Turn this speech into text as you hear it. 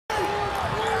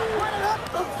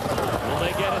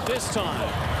get it this time.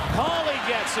 Caulley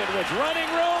gets it with running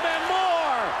room and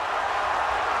more.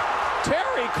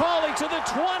 Terry Caulley to the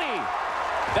 20.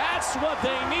 That's what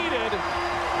they needed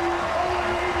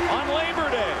on Labor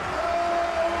Day.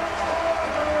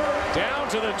 Down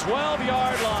to the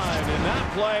 12-yard line. In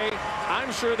that play,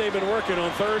 I'm sure they've been working on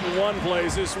 3rd and 1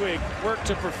 plays this week. Work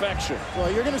to perfection.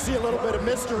 Well, you're going to see a little bit of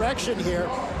misdirection here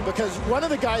because one of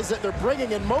the guys that they're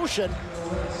bringing in motion,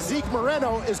 Zeke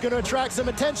Moreno, is going to attract some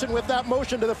attention with that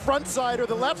motion to the front side or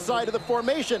the left side of the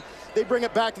formation. They bring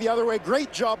it back the other way.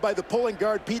 Great job by the pulling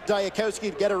guard, Pete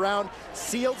Diakowski, to get around.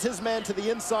 Seals his man to the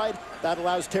inside. That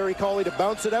allows Terry Caulley to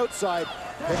bounce it outside.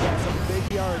 Pick up some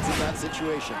big yards in that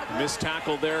situation. Missed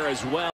tackle there as well.